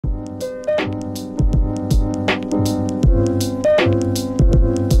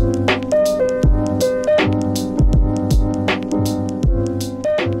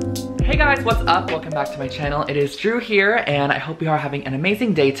up? Welcome back to my channel. It is Drew here, and I hope you are having an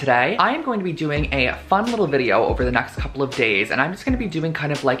amazing day today. I am going to be doing a fun little video over the next couple of days, and I'm just going to be doing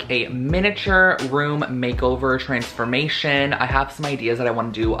kind of like a miniature room makeover transformation. I have some ideas that I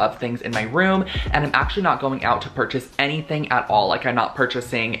want to do of things in my room, and I'm actually not going out to purchase anything at all. Like, I'm not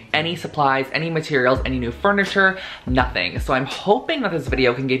purchasing any supplies, any materials, any new furniture, nothing. So I'm hoping that this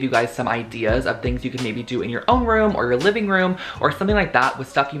video can give you guys some ideas of things you can maybe do in your own room or your living room or something like that with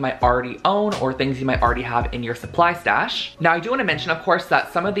stuff you might already own or things you might already have in your supply stash. Now, I do want to mention, of course,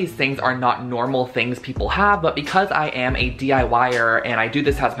 that some of these things are not normal things people have, but because I am a DIYer and I do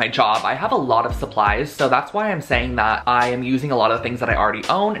this as my job, I have a lot of supplies. So that's why I'm saying that I am using a lot of things that I already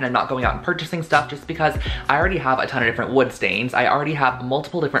own, and I'm not going out and purchasing stuff just because I already have a ton of different wood stains. I already have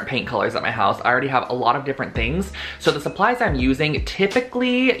multiple different paint colors at my house. I already have a lot of different things. So the supplies I'm using,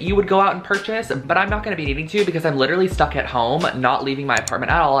 typically you would go out and purchase, but I'm not going to be needing to because I'm literally stuck at home, not leaving my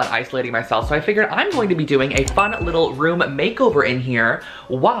apartment at all and isolating myself. So I figured I'm going to be doing a fun little room makeover in here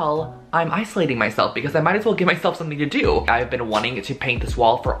while I'm isolating myself because I might as well give myself something to do. I've been wanting to paint this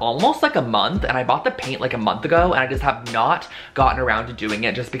wall for almost like a month, and I bought the paint like a month ago, and I just have not gotten around to doing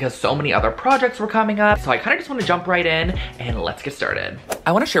it just because so many other projects were coming up. So I kind of just want to jump right in and let's get started.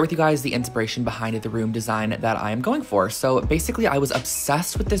 I want to share with you guys the inspiration behind the room design that I am going for. So basically I was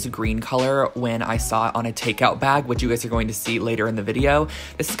obsessed with this green color when I saw it on a takeout bag, which you guys are going to see later in the video.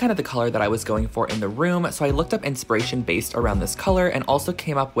 This is kind of the color that I was going for in the room. So I looked up inspiration based around this color and also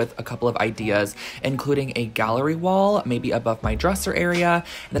came up with a couple of ideas, including a gallery wall, maybe above my dresser area.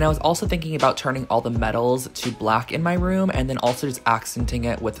 And then I was also thinking about turning all the metals to black in my room, and then also just accenting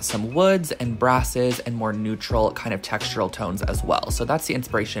it with some woods and brasses and more neutral kind of textural tones as well. So that's the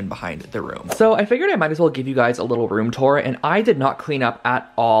inspiration behind the room. So I figured I might as well give you guys a little room tour, and I did not clean up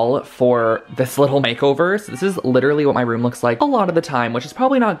at all for this little makeover. So this is literally what my room looks like a lot of the time, which is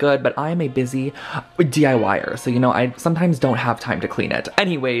probably not good, but I am a busy DIYer. So, you know, I sometimes don't have time to clean it.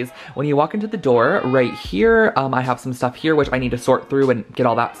 Anyways, when you walk into the door right here, I have some stuff here which I need to sort through and get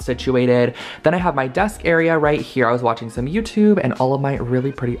all that situated. Then I have my desk area right here. I was watching some YouTube and all of my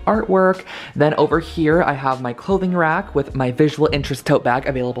really pretty artwork. Then over here I have my clothing rack with my visual interest tote bag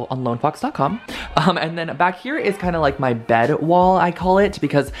available on lonefox.com. And then back here is kind of like my bed wall, I call it,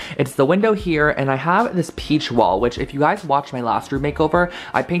 because it's the window here, and I have this peach wall, which if you guys watched my last room makeover,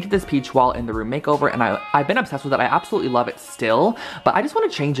 I painted this peach wall in the room makeover, and I've been obsessed with it. I absolutely love it still, but I just want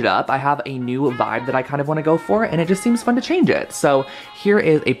to change it up. I have a new vibe that I kind of want to go for, and it just seems fun to change it. So here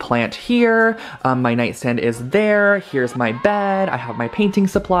is a plant here, my nightstand is there, here's my bed, I have my painting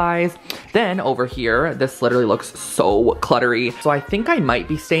supplies. Then over here, this literally looks so cluttery. So I think I might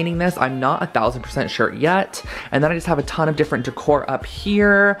be staining this. I'm not 1000% sure yet. And then I just have a ton of different decor up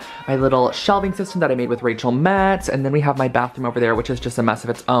here, my little shelving system that I made with Rachel Metz, and then we have my bathroom over there, which is just a mess of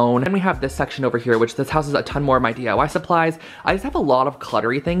its own. And we have this section over here, which this houses a ton more of my DIY supplies. I just have a lot of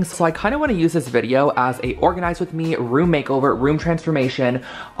cluttery things, so I kind of want to use this video as a organize with me room makeover, room transformation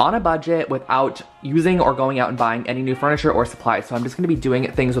on a budget without using or going out and buying any new furniture or supplies. So I'm just going to be doing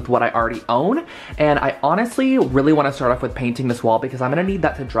things with what I already own, and I honestly really want to start off with painting this wall because I'm going to need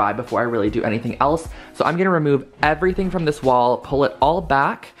that to dry before I really do anything else. So I'm going to remove everything from this wall, pull it all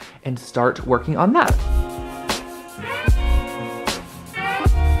back, and start working on that.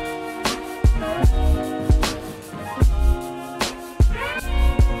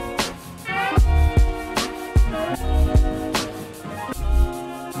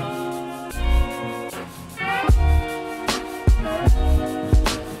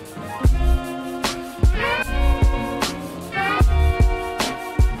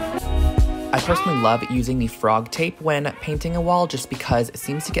 I personally love using the frog tape when painting a wall just because it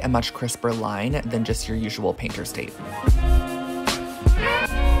seems to get a much crisper line than just your usual painter's tape.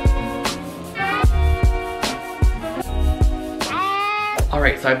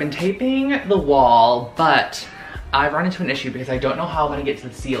 Alright, so I've been taping the wall, but I've run into an issue because I don't know how I'm gonna get to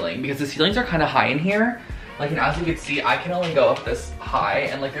the ceiling because the ceilings are kind of high in here. Like, and as you can see, I can only go up this high,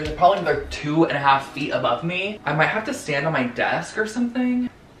 and like there's probably another 2.5 feet above me. I might have to stand on my desk or something.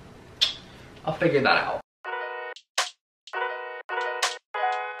 I'll figure that out.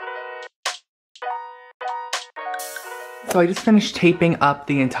 So I just finished taping up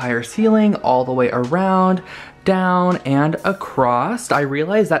the entire ceiling all the way around, down, and across. I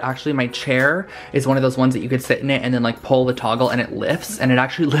realized that actually my chair is one of those ones that you could sit in it and then like pull the toggle and it lifts, and it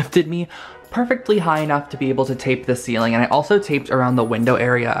actually lifted me perfectly high enough to be able to tape the ceiling, and I also taped around the window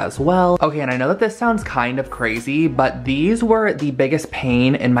area as well. Okay, and I know that this sounds kind of crazy, but these were the biggest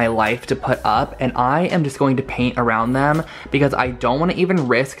pain in my life to put up, and I am just going to paint around them because I don't want to even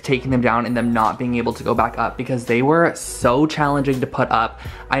risk taking them down and them not being able to go back up because they were so challenging to put up.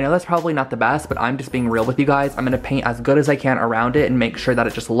 I know that's probably not the best, but I'm just being real with you guys. I'm gonna paint as good as I can around it and make sure that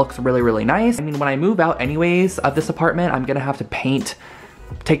it just looks really, really nice. I mean, when I move out anyways of this apartment, I'm gonna have to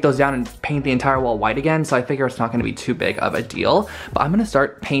take those down and paint the entire wall white again, so I figure it's not gonna be too big of a deal. But I'm gonna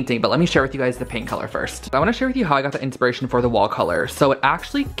start painting, but let me share with you guys the paint color first. I wanna share with you how I got the inspiration for the wall color. So it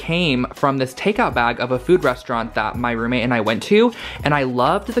actually came from this takeout bag of a food restaurant that my roommate and I went to, and I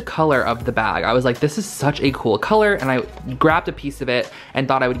loved the color of the bag. I was like, this is such a cool color, and I grabbed a piece of it and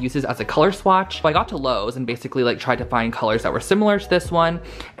thought I would use this as a color swatch. So I got to Lowe's and basically like tried to find colors that were similar to this one,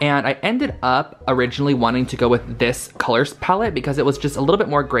 and I ended up originally wanting to go with this colors palette because it was just a little bit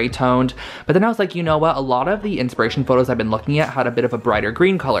more gray toned, but then I was like, you know what, a lot of the inspiration photos I've been looking at had a bit of a brighter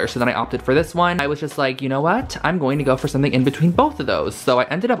green color, so then I opted for this one. I was just like, you know what, I'm going to go for something in between both of those. So I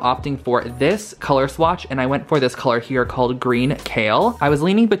ended up opting for this color swatch, and I went for this color here called Green Kale. I was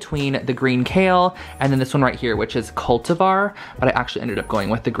leaning between the Green Kale and then this one right here, which is Cultivar, but I actually ended up going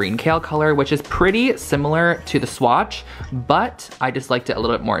with the Green Kale color, which is pretty similar to the swatch, but I just liked it a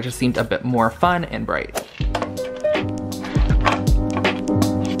little bit more. It just seemed a bit more fun and bright.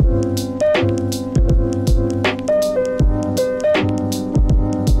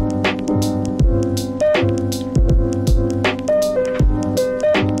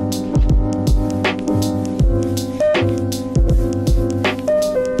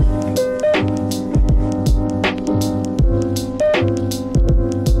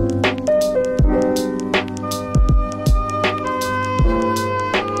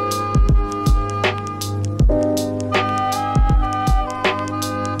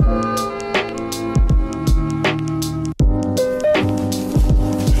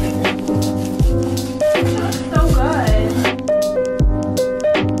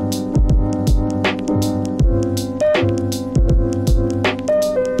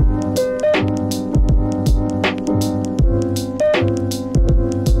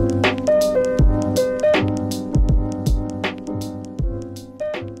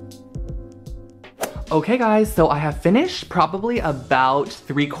 Okay guys, so I have finished probably about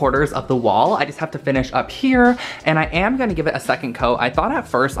 3/4 of the wall. I just have to finish up here, and I am gonna give it a second coat. I thought at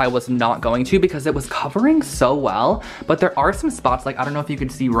first I was not going to because it was covering so well, but there are some spots, like I don't know if you can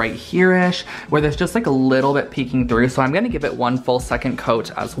see right here-ish, where there's just like a little bit peeking through, so I'm gonna give it one full second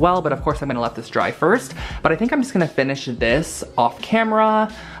coat as well, but of course I'm gonna let this dry first. But I think I'm just gonna finish this off camera,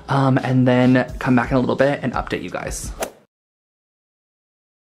 and then come back in a little bit and update you guys.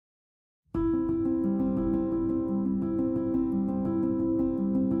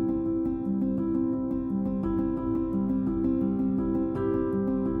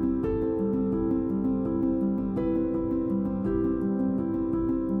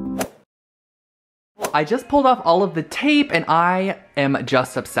 I just pulled off all of the tape and I am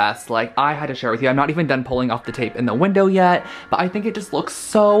just obsessed. Like, I had to share with you, I'm not even done pulling off the tape in the window yet, but I think it just looks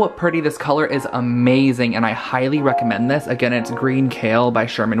so pretty. This color is amazing and I highly recommend this. Again, it's Green Kale by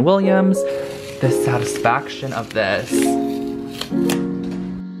Sherman Williams. The satisfaction of this.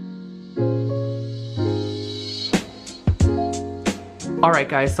 Alright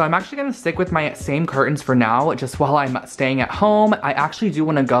guys, so I'm actually gonna stick with my same curtains for now, just while I'm staying at home. I actually do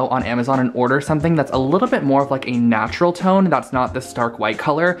wanna go on Amazon and order something that's a little bit more of like a natural tone, that's not the stark white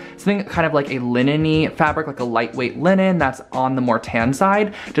color. Something kind of like a linen-y fabric, like a lightweight linen that's on the more tan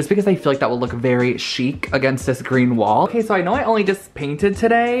side, just because I feel like that will look very chic against this green wall. Okay, so I know I only just painted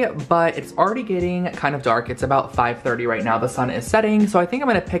today, but it's already getting kind of dark. It's about 5:30 right now, the sun is setting, so I think I'm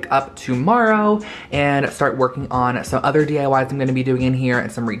gonna pick up tomorrow and start working on some other DIYs I'm gonna be doing in here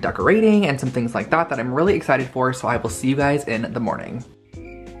and some redecorating and some things like that I'm really excited for, so I will see you guys in the morning.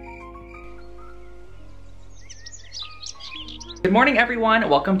 Good morning everyone,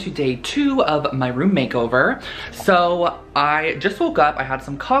 welcome to day 2 of my room makeover. So I just woke up, I had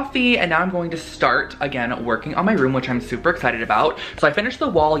some coffee, and now I'm going to start again working on my room, which I'm super excited about. So I finished the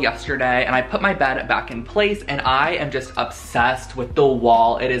wall yesterday and I put my bed back in place, and I am just obsessed with the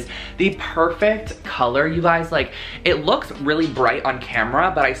wall. It is the perfect color, you guys. Like, it looks really bright on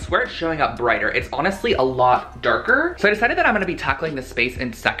camera, but I swear it's showing up brighter. It's honestly a lot darker. So I decided that I'm gonna be tackling the space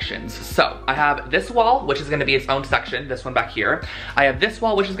in sections. So I have this wall, which is gonna be its own section, this one back here. here. I have this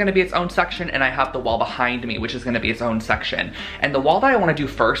wall, which is gonna be its own section, and I have the wall behind me, which is gonna be its own section. And the wall that I wanna do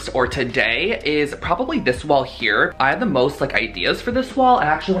first, or today, is probably this wall here. I have the most like ideas for this wall. I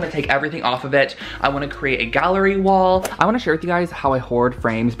actually wanna take everything off of it. I wanna create a gallery wall. I wanna share with you guys how I hoard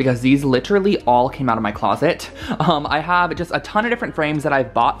frames because these literally all came out of my closet. I have just a ton of different frames that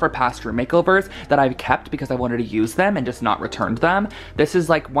I've bought for past room makeovers that I've kept because I wanted to use them and just not returned them. This is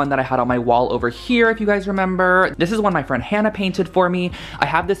like one that I had on my wall over here, if you guys remember. This is one my friend Hannah painted for me. I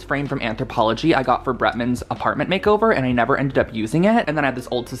have this frame from Anthropology I got for Bretman's apartment makeover and I never ended up using it. And then I have this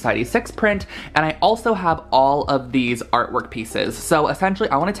Old Society 6 print, and I also have all of these artwork pieces. So essentially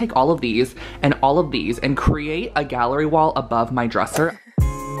I want to take all of these and create a gallery wall above my dresser.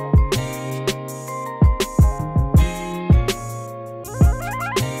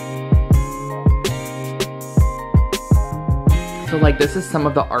 So like this is some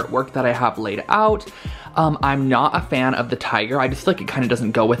of the artwork that I have laid out. I'm not a fan of the tiger. I just feel like it kind of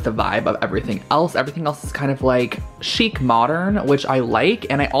doesn't go with the vibe of everything else. Everything else is kind of like chic modern, which I like.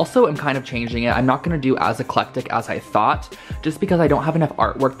 And I also am kind of changing it. I'm not gonna do as eclectic as I thought, just because I don't have enough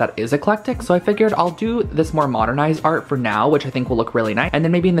artwork that is eclectic. So I figured I'll do this more modernized art for now, which I think will look really nice. And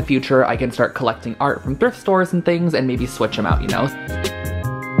then maybe in the future, I can start collecting art from thrift stores and things and maybe switch them out, you know?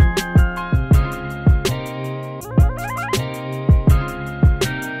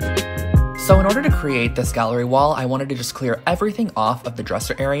 So in order to create this gallery wall, I wanted to just clear everything off of the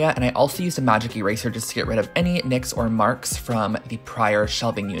dresser area, and I also used a magic eraser just to get rid of any nicks or marks from the prior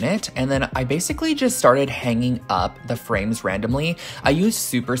shelving unit. And then I basically just started hanging up the frames randomly. I used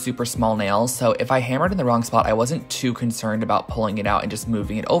super small nails, so if I hammered in the wrong spot, I wasn't too concerned about pulling it out and just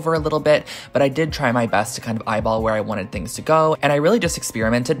moving it over a little bit, but I did try my best to kind of eyeball where I wanted things to go. And I really just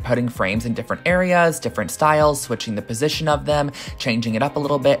experimented putting frames in different areas, different styles, switching the position of them, changing it up a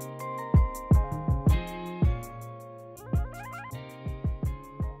little bit.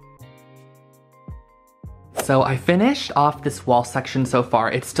 So I finished off this wall section so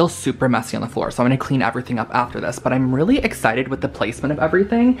far. It's still super messy on the floor, so I'm gonna clean everything up after this, but I'm really excited with the placement of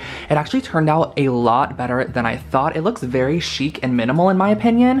everything. It actually turned out a lot better than I thought. It looks very chic and minimal in my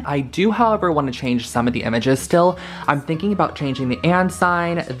opinion. I do, however, want to change some of the images still. I'm thinking about changing the and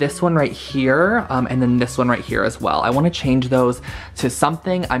sign, this one right here, and then this one right here as well. I want to change those to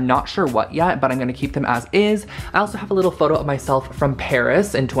something. I'm not sure what yet, but I'm gonna keep them as is. I also have a little photo of myself from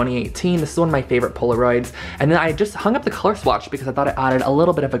Paris in 2018. This is one of my favorite Polaroids. And then I just hung up the color swatch because I thought it added a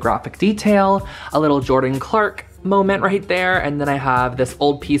little bit of a graphic detail, a little Jordan Clark moment right there, and then I have this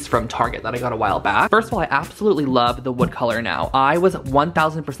old piece from Target that I got a while back. First of all, I absolutely love the wood color now. I was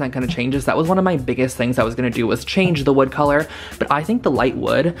 1000% gonna change this. That was one of my biggest things I was gonna do, was change the wood color, but I think the light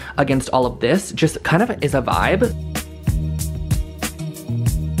wood against all of this just kind of is a vibe.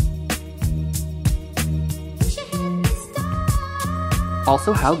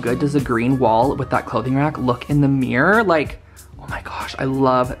 Also, how good does a green wall with that clothing rack look in the mirror? Like, oh my gosh, I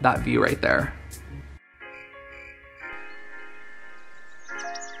love that view right there.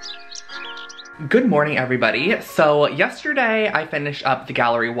 Good morning, everybody. So yesterday I finished up the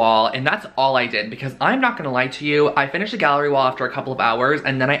gallery wall, and that's all I did because I'm not gonna lie to you, I finished the gallery wall after a couple of hours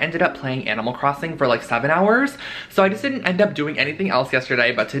and then I ended up playing Animal Crossing for like 7 hours. So I just didn't end up doing anything else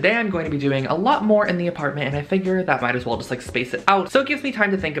yesterday, but today I'm going to be doing a lot more in the apartment, and I figure that might as well just like space it out. So it gives me time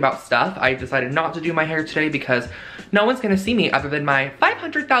to think about stuff. I decided not to do my hair today because no one's gonna see me other than my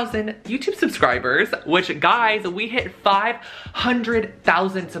 500,000 YouTube subscribers, which guys, we hit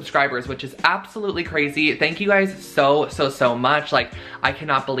 500,000 subscribers, which is absolutely crazy. Thank you guys so much. Like, I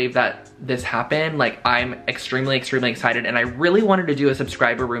cannot believe that this happened. Like, I'm extremely excited, and I really wanted to do a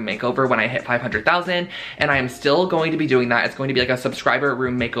subscriber room makeover when I hit 500,000, and I am still going to be doing that. It's going to be like a subscriber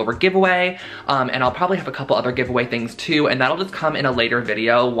room makeover giveaway, and I'll probably have a couple other giveaway things too, and that'll just come in a later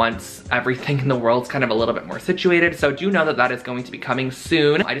video once everything in the world's kind of a little bit more situated. So do know that that is going to be coming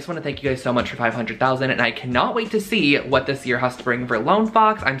soon. I just want to thank you guys so much for 500,000, and I cannot wait to see what this year has to bring for Lone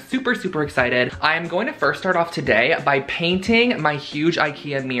Fox. I'm super excited. I'm going to first start off today by painting my huge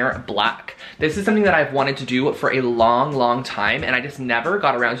IKEA mirror black. This is something that I've wanted to do for a long time, and I just never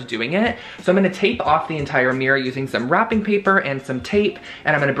got around to doing it. So I'm gonna tape off the entire mirror using some wrapping paper and some tape,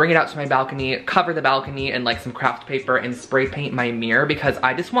 and I'm gonna bring it out to my balcony, cover the balcony in like some craft paper, and spray paint my mirror because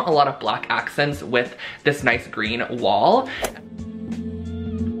I just want a lot of black accents with this nice green wall.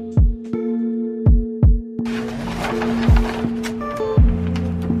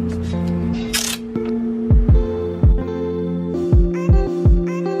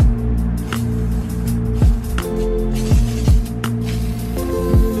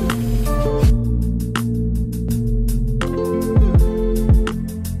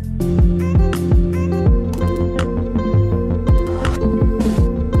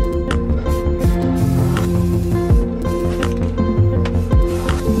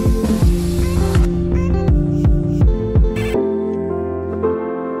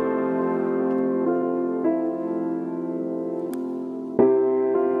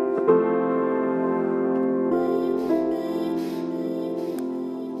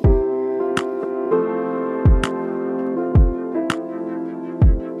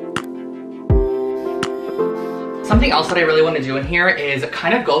 Something else that I really want to do in here is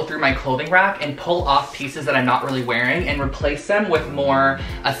kind of go through my clothing rack and pull off pieces that I'm not really wearing and replace them with more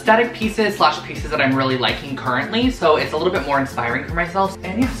aesthetic pieces / pieces that I'm really liking currently. So it's a little bit more inspiring for myself.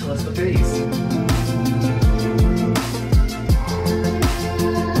 And yeah, so let's go through these.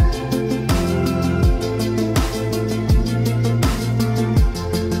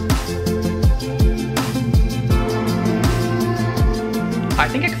 I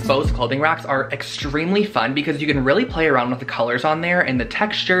think exposed clothing racks are extremely fun because you can really play around with the colors on there and the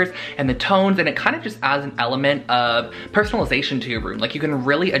textures and the tones, and it kind of just adds an element of personalization to your room. Like, you can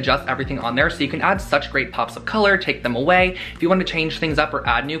really adjust everything on there, so you can add such great pops of color, take them away. If you want to change things up or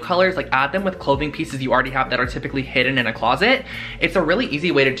add new colors, like add them with clothing pieces you already have that are typically hidden in a closet. It's a really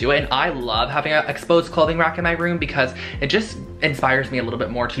easy way to do it, and I love having an exposed clothing rack in my room because it just inspires me a little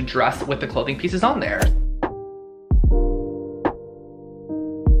bit more to dress with the clothing pieces on there.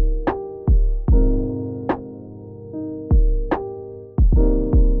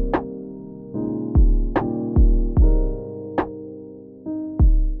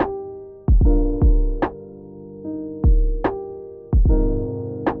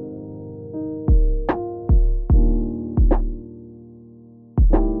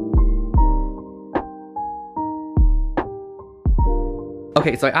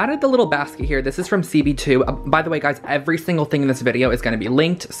 Okay, so I added the little basket here. This is from CB2. By the way, guys, every single thing in this video is gonna be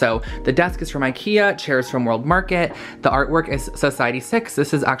linked. So the desk is from IKEA, chairs from World Market. The artwork is Society 6.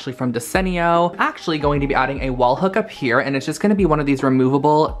 This is actually from Desenio. Actually going to be adding a wall hook up here, and it's just gonna be one of these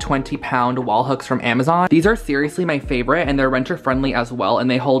removable 20-pound wall hooks from Amazon. These are seriously my favorite, and they're renter friendly as well, and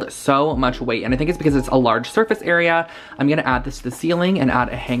they hold so much weight. And I think it's because it's a large surface area. I'm gonna add this to the ceiling and add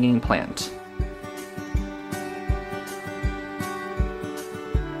a hanging plant.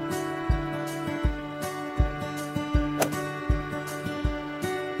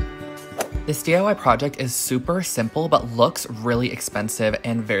 This DIY project is super simple, but looks really expensive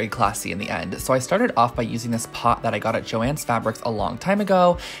and very classy in the end. So I started off by using this pot that I got at Joann's Fabrics a long time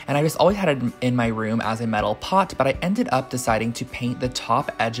ago, and I just always had it in my room as a metal pot, but I ended up deciding to paint the top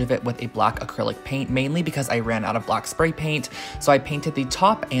edge of it with a black acrylic paint, mainly because I ran out of black spray paint. So I painted the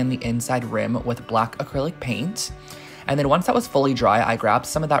top and the inside rim with black acrylic paint. And then once that was fully dry, I grabbed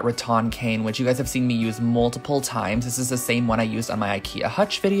some of that rattan cane, which you guys have seen me use multiple times. This is the same one I used on my IKEA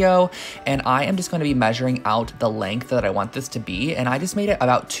hutch video. And I am just going to be measuring out the length that I want this to be. And I just made it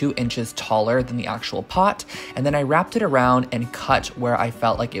about 2 inches taller than the actual pot. And then I wrapped it around and cut where I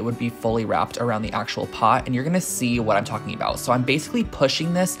felt like it would be fully wrapped around the actual pot. And you're going to see what I'm talking about. So I'm basically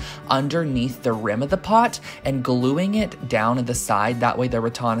pushing this underneath the rim of the pot and gluing it down at the side. That way the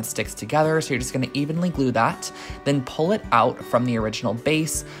rattan sticks together. So you're just going to evenly glue that. Then pull it out from the original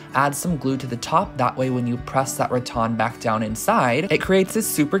base, add some glue to the top. That way when you press that rattan back down inside, it creates this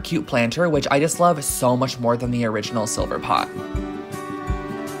super cute planter, which I just love so much more than the original silver pot.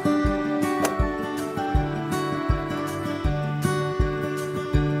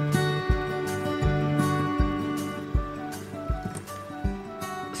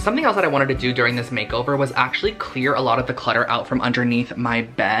 Something else that I wanted to do during this makeover was actually clear a lot of the clutter out from underneath my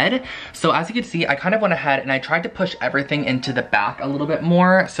bed. So as you can see, I kind of went ahead and I tried to push everything into the back a little bit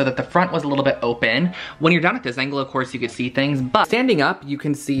more so that the front was a little bit open. When you're down at this angle, of course, you could see things, but standing up, you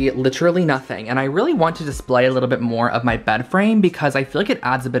can see literally nothing. And I really want to display a little bit more of my bed frame because I feel like it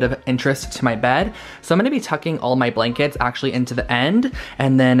adds a bit of interest to my bed. So I'm gonna be tucking all my blankets actually into the end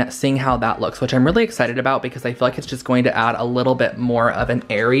and then seeing how that looks, which I'm really excited about because I feel like it's just going to add a little bit more of an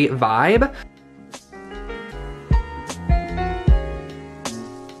airy vibe.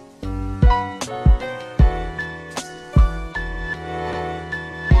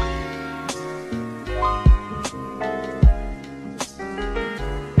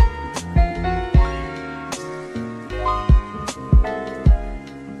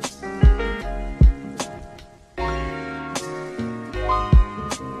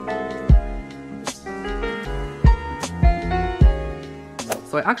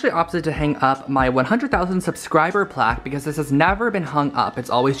 So I actually opted to hang up my 100,000 subscriber plaque because this has never been hung up. It's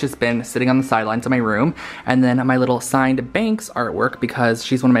always just been sitting on the sidelines of my room. And then my little signed Banks artwork because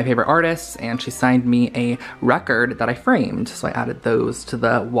she's one of my favorite artists and she signed me a record that I framed. So I added those to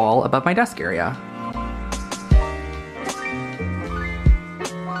the wall above my desk area.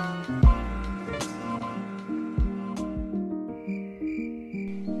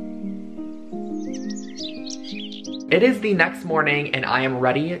 It is the next morning and I am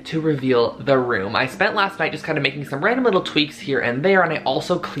ready to reveal the room. I spent last night just kind of making some random little tweaks here and there, and I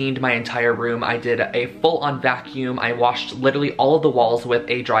also cleaned my entire room. I did a full-on vacuum. I washed literally all of the walls with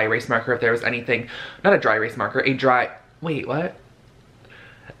a dry erase marker if there was anything, not a dry erase marker, wait, what?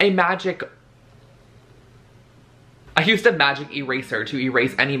 A magic I used a magic eraser to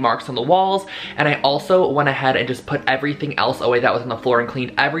erase any marks on the walls, and I also went ahead and just put everything else away that was on the floor and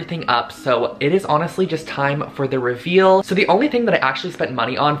cleaned everything up. So it is honestly just time for the reveal. So the only thing that I actually spent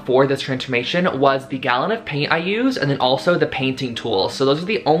money on for this transformation was the gallon of paint I used, and then also the painting tools. So those are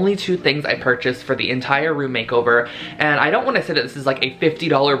the only two things I purchased for the entire room makeover. And I don't want to say that this is like a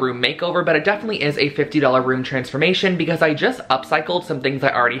 $50 room makeover, but it definitely is a $50 room transformation because I just upcycled some things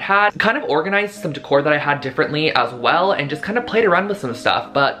I already had, kind of organized some decor that I had differently as well, and just kind of played around with some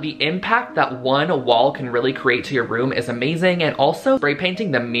stuff. But the impact that one wall can really create to your room is amazing, and also spray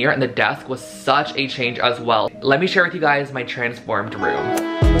painting the mirror and the desk was such a change as well. Let me share with you guys my transformed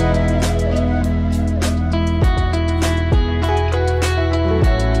room.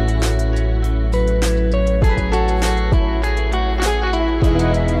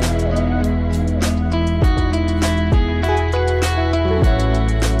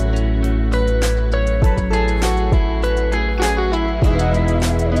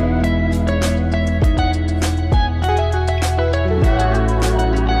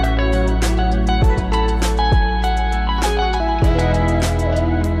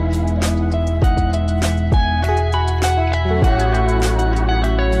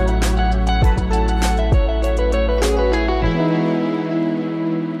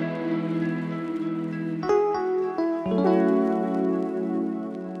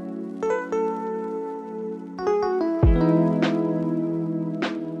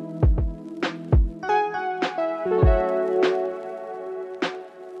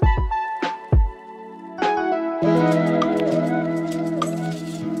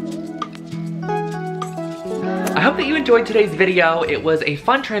 I hope that you enjoyed today's video. It was a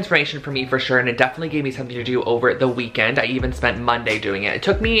fun transformation for me for sure, and it definitely gave me something to do over the weekend. I even spent Monday doing it. It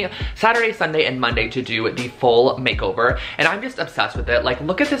took me Saturday, Sunday, and Monday to do the full makeover, and I'm just obsessed with it. Like,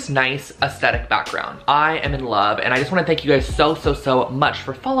 look at this nice aesthetic background. I am in love, and I just want to thank you guys so much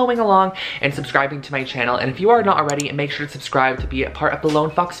for following along and subscribing to my channel. And if you are not already, make sure to subscribe to be a part of the Lone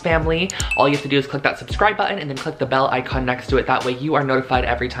Fox family. All you have to do is click that subscribe button and then click the bell icon next to it. That way you are notified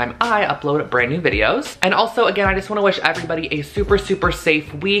every time I upload brand new videos. And also, again, I just want to wish everybody a super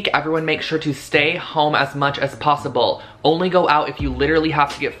safe week. Everyone make sure to stay home as much as possible. Only go out if you literally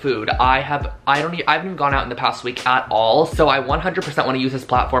have to get food. I haven't even gone out in the past week at all, so I 100% want to use this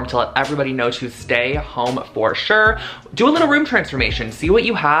platform to let everybody know to stay home for sure. Do a little room transformation. See what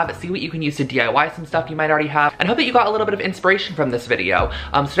you have, see what you can use to DIY some stuff you might already have, and hope that you got a little bit of inspiration from this video.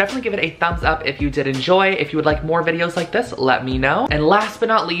 So definitely give it a thumbs up if you did enjoy. If you would like more videos like this, let me know. And last but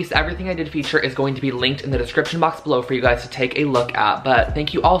not least, everything I did feature is going to be linked in the description box below for you guys to take a look at. But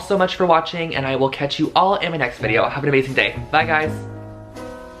thank you all so much for watching, and I will catch you all in my next video. Have an amazing day. Bye guys.